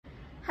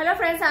Hello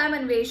friends, I am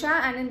Anwesha,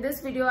 and in this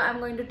video I am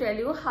going to tell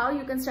you how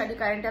you can study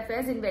current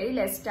affairs in very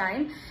less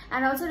time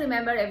and also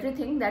remember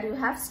everything that you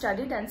have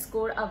studied and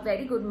score a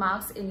very good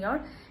marks in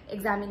your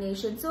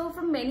examination. So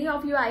from many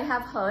of you I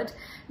have heard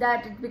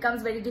that it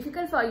becomes very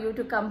difficult for you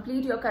to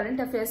complete your current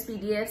affairs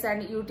PDFs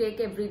and you take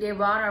every day 1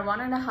 or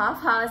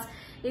 1.5 hours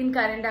in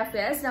current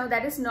affairs. Now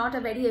that is not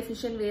a very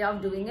efficient way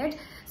of doing it.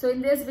 So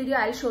in this video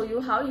I'll show you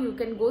how you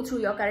can go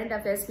through your current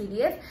affairs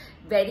PDF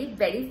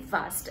very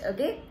fast.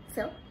 Okay,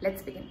 so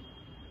let's begin.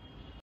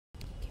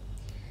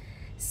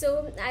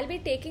 So I'll be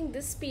taking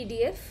this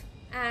PDF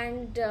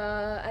and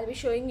I'll be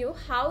showing you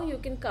how you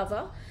can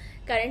cover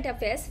current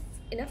affairs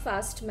in a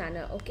fast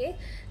manner. Okay,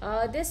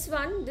 this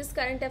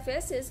current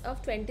affairs is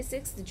of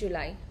 26th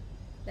July,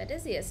 that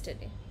is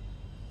yesterday.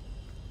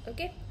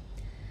 Okay,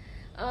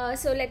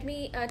 so let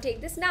me take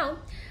this now.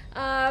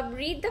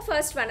 Read the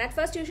first one. At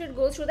first you should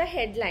go through the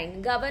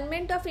headline.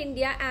 Government of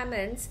India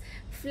amends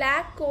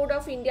Flag Code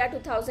of India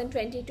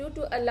 2022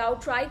 to allow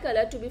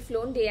tricolor to be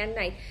flown day and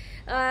night.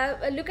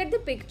 Look at the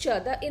picture.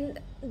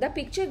 The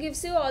picture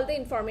gives you all the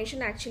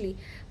information actually.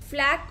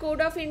 Flag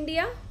Code of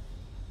India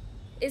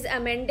is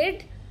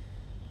amended.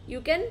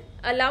 You can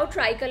allow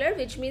tricolor,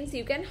 which means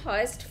you can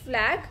hoist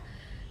flag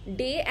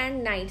day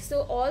and night.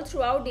 So all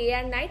throughout day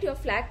and night your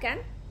flag can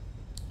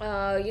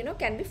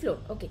can be flown.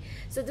 Okay,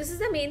 so this is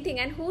the main thing.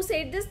 And who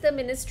said this? The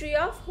Ministry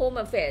of Home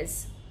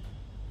Affairs.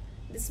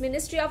 This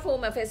Ministry of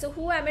Home Affairs. So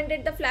who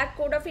amended the Flag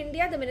Code of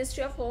India? The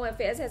Ministry of Home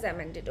Affairs has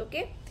amended.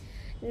 Okay,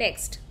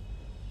 next.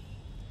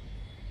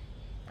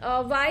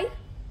 Why?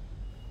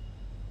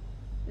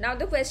 Now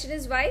the question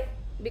is why?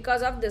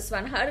 Because of this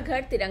one, Har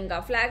Ghar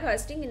Tiranga, flag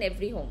hoisting in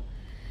every home.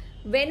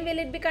 When will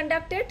it be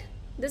conducted?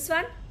 This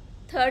one,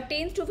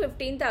 13th to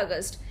 15th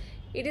August.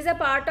 It is a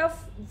part of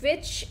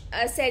which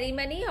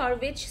ceremony or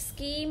which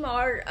scheme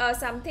or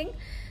something?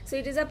 So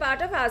it is a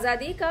part of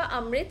Azadi Ka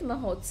Amrit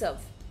Mahotsav.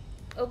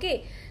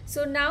 Okay,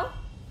 so now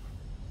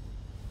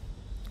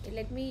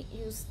let me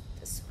use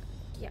this one.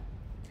 Yeah,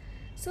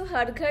 so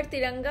Har Ghar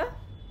Tiranga,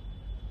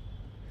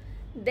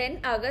 then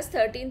August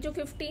 13th to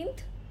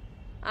 15th,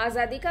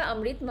 Azadi Ka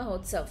Amrit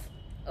Mahotsav.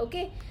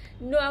 Okay,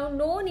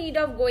 no need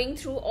of going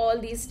through all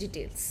these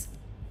details.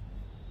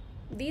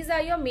 These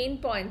are your main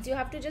points. You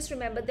have to just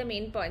remember the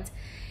main points.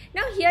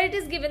 Now here it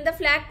is given the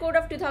Flag Code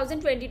of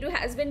 2022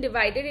 has been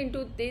divided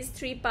into these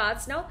 3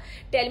 parts. Now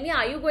tell me,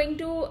 are you going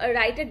to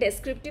write a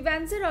descriptive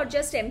answer or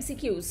just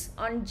MCQs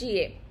on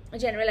GA,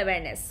 general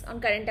awareness,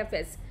 on current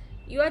affairs?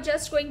 You are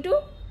just going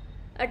to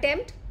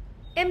attempt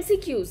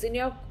MCQs in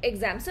your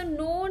exam. So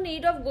no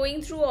need of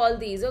going through all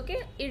these.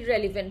 Okay,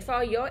 irrelevant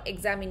for your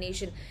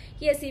examination.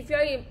 Yes, if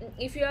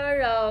you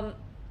are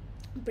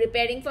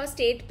preparing for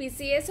state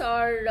PCS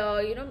or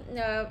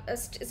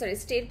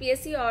state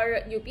PSC or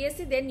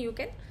UPSC, then you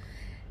can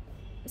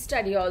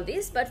study all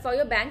these, but for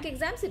your bank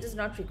exams it is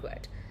not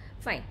required.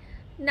 Fine.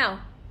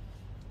 Now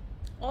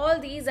all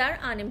these are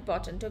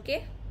unimportant.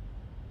 Okay,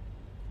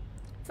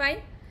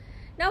 fine.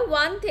 Now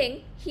one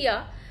thing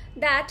here,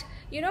 that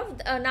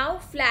now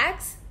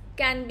flags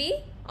can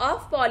be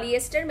of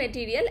polyester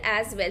material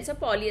as well. So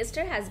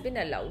polyester has been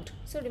allowed.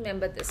 So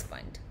remember this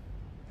point.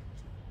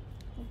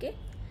 Okay,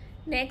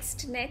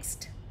 next.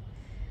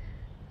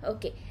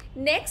 Okay,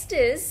 next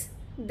is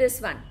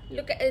this one.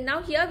 Look,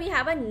 now here we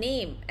have a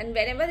name, and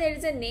whenever there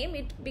is a name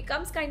it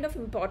becomes kind of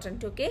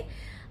important. Okay,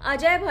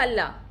 Ajay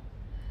Bhalla,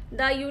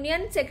 the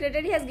Union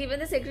Secretary, has given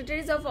the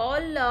secretaries of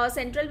all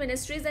central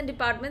ministries and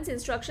departments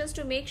instructions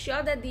to make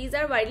sure that these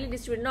are widely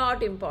distributed.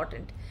 Not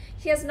important.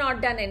 He has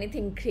not done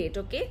anything great.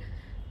 Okay,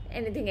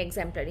 anything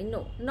exemplary.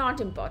 No,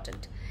 not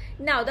important.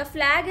 Now the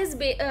flag is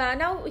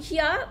now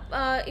here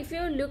if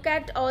you look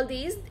at all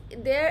these,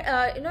 there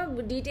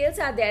details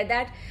are there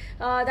that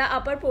the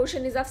upper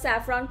portion is of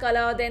saffron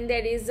color, then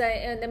there is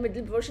the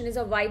middle portion is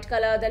of white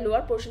color, the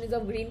lower portion is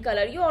of green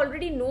color. You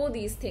already know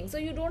these things, so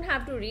you don't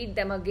have to read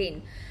them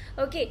again.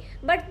 Okay,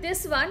 but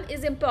this one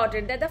is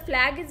important, that the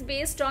flag is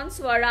based on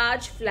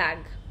Swaraj flag,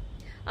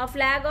 a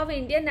flag of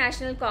Indian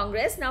National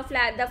Congress. Now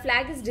the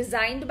flag is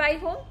designed by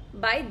whom?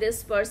 By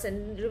this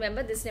person.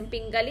 Remember this name,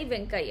 Pingali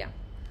Venkaiah.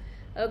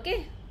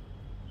 Okay,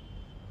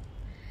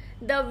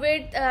 the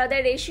width,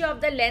 the ratio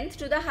of the length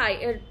to the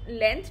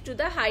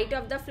height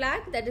of the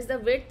flag, that is the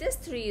width, is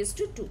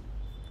 3:2.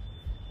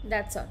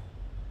 That's all.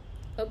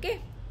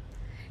 Okay,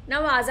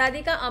 now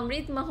Azadi Ka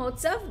Amrit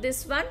Mahotsav,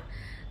 this one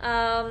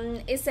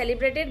is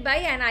celebrated by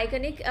an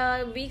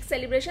iconic week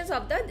celebrations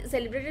of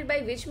celebrated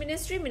by which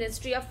ministry?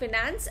 Ministry of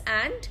Finance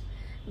and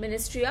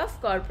Ministry of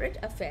Corporate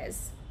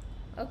Affairs.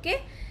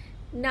 Okay,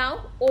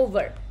 now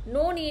over.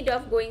 No need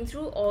of going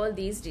through all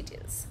these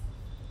details.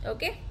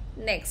 Okay,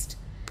 next,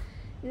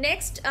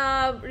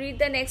 read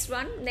the next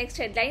one. Next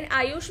headline,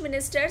 Ayush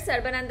Minister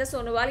Sarbananda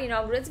Sonowal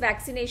inaugurates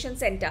vaccination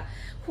center.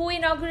 Who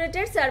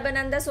inaugurated?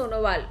 Sarbananda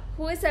Sonowal.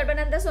 Who is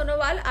Sarbananda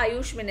Sonowal?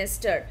 Ayush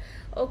Minister.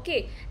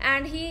 Okay,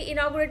 and he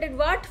inaugurated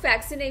what?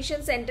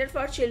 Vaccination center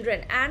for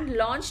children, and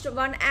launched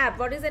one app.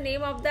 What is the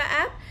name of the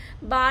app?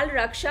 Bal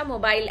Raksha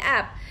mobile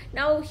app.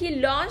 Now he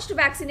launched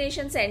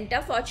vaccination center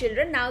for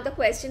children. Now the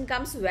question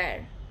comes,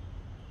 where?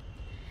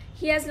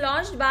 He has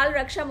launched Bal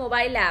Raksha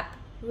mobile app.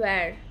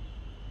 Where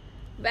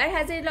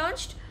has he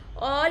launched?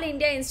 All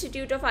India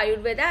Institute of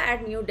Ayurveda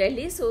at New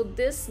Delhi. So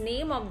this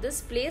name of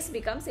this place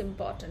becomes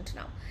important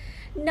now.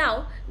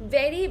 Now,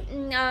 very,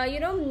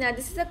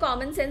 this is a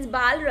common sense.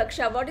 Bal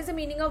Raksha. What is the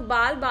meaning of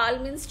Bal? Bal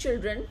means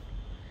children.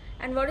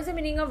 And what is the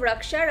meaning of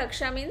Raksha?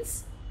 Raksha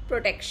means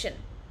protection.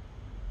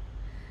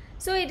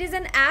 So it is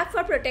an app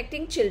for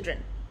protecting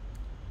children.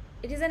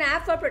 It is an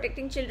app for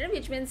protecting children,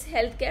 which means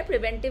healthcare,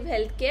 preventive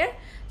healthcare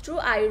through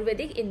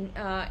Ayurvedic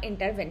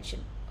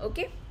intervention.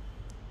 Okay.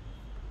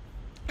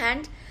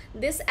 And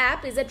this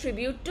app is a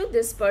tribute to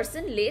this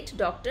person, late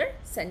Dr.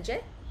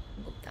 Sanjay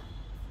Gupta.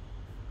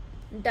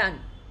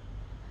 Done.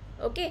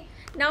 Okay.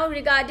 Now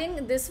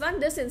regarding this one,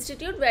 this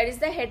institute, where is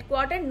the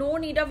headquarter? No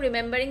need of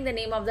remembering the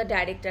name of the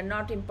director.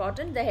 Not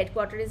important. The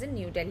headquarter is in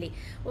New Delhi.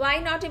 Why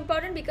not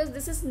important? Because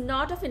this is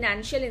not a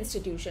financial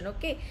institution.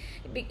 Okay.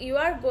 You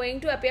are going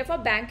to appear for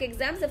bank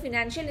exams. The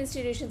financial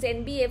institutions,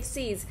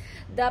 NBFCs,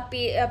 the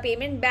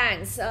payment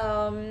banks,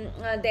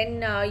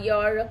 then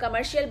your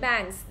commercial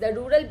banks, the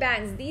rural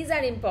banks, these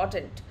are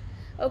important.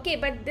 Okay.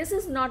 But this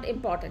is not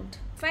important.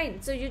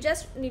 Fine. So you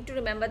just need to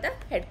remember the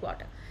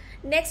headquarter.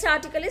 Next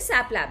article is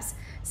SAP Labs.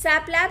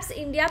 SAP Labs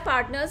India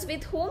partners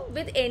with whom?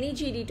 With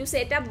NEGD to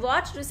set up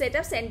what? To set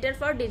up Center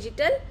for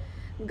Digital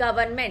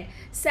Government.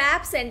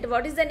 SAP Center.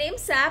 What is the name?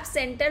 SAP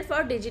Center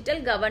for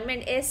Digital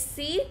Government.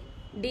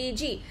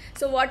 SCDG.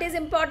 So what is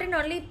important?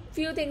 Only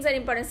few things are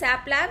important.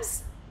 SAP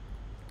Labs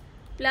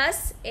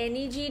plus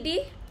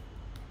NEGD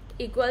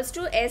equals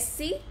to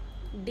SCDG.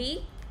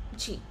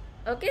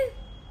 Okay.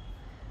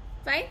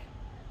 Fine.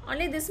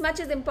 Only this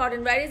much is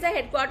important. Where is the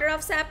headquarter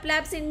of SAP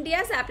Labs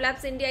India? SAP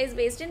Labs India is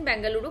based in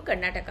Bengaluru,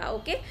 Karnataka.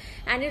 Okay.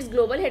 And its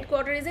global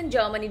headquarter is in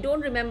Germany.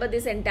 Don't remember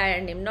this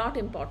entire name. Not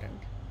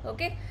important.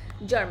 Okay.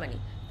 Germany.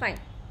 Fine.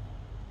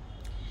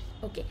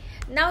 Okay.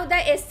 Now the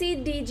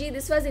SCDG,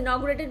 this was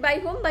inaugurated by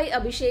whom? By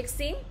Abhishek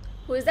Singh,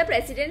 who is the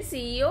President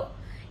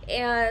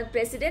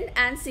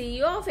and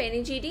CEO of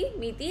NEGD,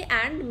 MITI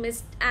and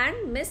Miss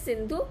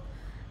Sindhu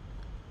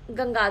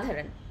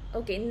Gangadharan.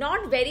 Okay,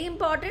 not very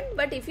important,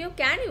 but if you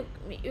can,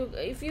 you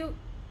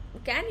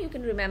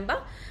can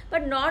remember,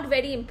 but not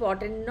very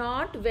important.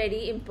 Not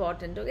very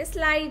important. Okay,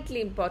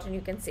 slightly important,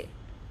 you can say.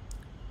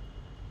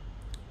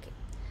 Okay.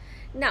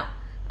 Now,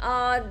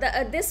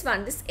 this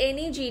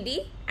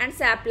NEGD and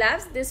SAP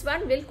Labs, this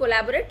one will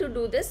collaborate to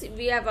do this.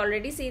 We have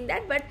already seen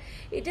that, but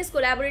it is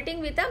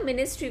collaborating with a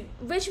ministry.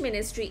 Which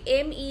ministry?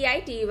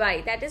 MEITY.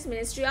 That is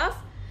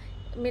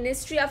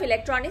Ministry of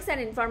Electronics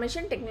and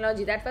Information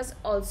Technology. That was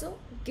also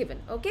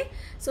given. Okay,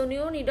 so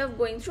no need of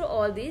going through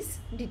all these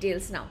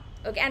details now.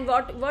 Okay, and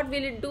what will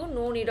it do?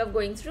 No need of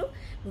going through.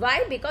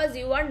 Why? Because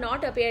you are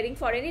not appearing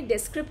for any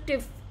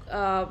descriptive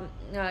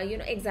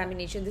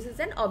examination. This is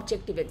an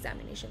objective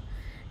examination.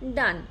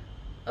 Done.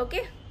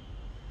 Okay,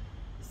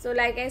 so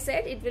like I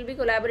said, it will be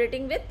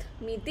collaborating with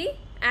MITI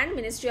and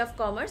Ministry of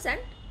Commerce.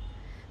 And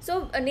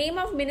so name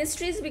of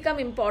ministries become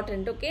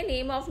important. Okay,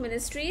 names of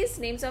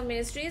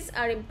ministries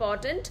are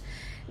important.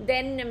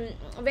 Then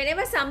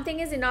whenever something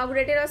is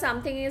inaugurated or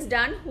something is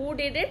done, who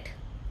did it?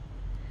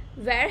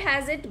 Where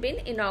has it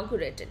been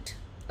inaugurated?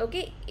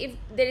 Okay, if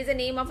there is a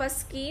name of a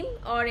scheme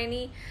or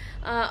any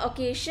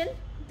occasion,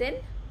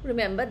 then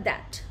remember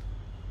that.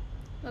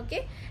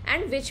 Okay,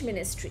 and which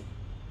ministry?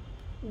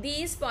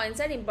 These points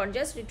are important.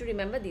 Just need to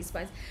remember these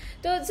points.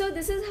 So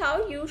this is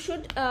how you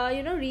should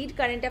read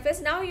current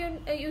affairs. Now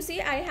you see,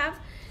 I have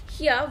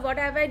here, what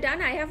have I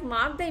done? I have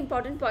marked the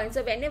important points.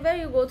 So whenever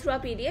you go through a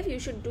PDF, you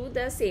should do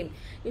the same.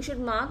 You should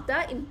mark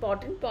the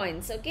important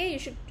points. Okay, you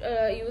should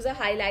use a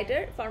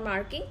highlighter for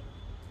marking.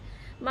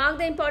 Mark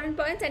the important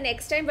points, and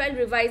next time while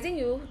revising,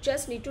 you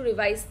just need to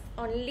revise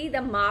only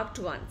the marked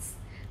ones,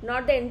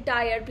 not the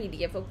entire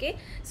PDF. Okay,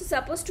 so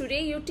suppose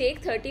today you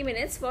take 30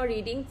 minutes for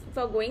reading,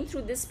 for going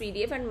through this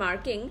PDF and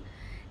marking.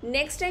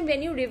 Next time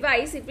when you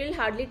revise, it will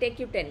hardly take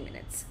you 10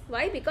 minutes.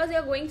 Why? Because you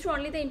are going through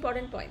only the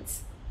important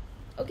points.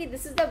 Okay,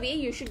 this is the way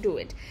you should do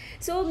it.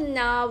 So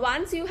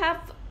once you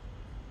have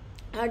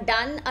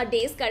done a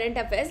day's current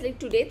affairs, like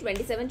today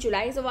 27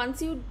 July, so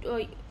once you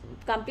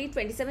complete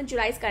 27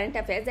 July's current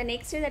affairs, the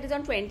next day, that is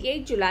on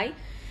 28 July,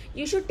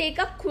 you should take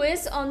a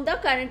quiz on the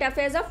current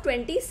affairs of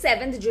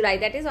 27th July,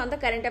 that is on the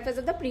current affairs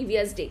of the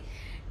previous day,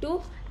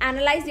 to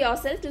analyze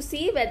yourself to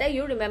see whether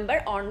you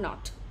remember or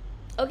not.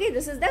 Okay,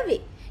 this is the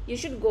way you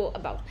should go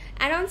about.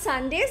 And on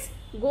Sundays,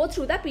 go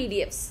through the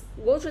PDFs.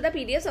 Go through the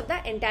PDFs of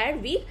the entire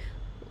week.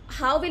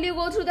 How will you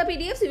go through the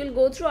PDFs? You will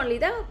go through only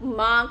the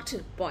marked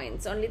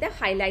points, only the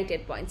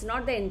highlighted points,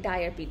 not the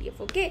entire PDF.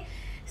 Okay,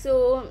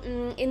 so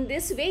in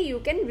this way you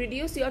can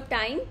reduce your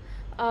time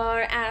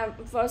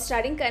for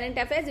studying current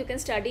affairs. You can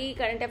study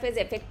current affairs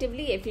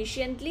effectively,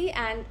 efficiently,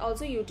 and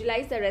also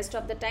utilize the rest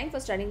of the time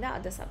for studying the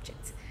other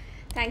subjects.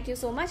 Thank you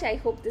so much. I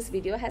hope this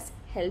video has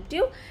helped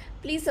you.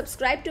 Please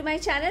subscribe to my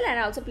channel, and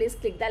also please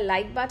click the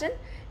like button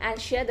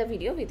and share the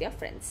video with your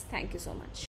friends. Thank you so much.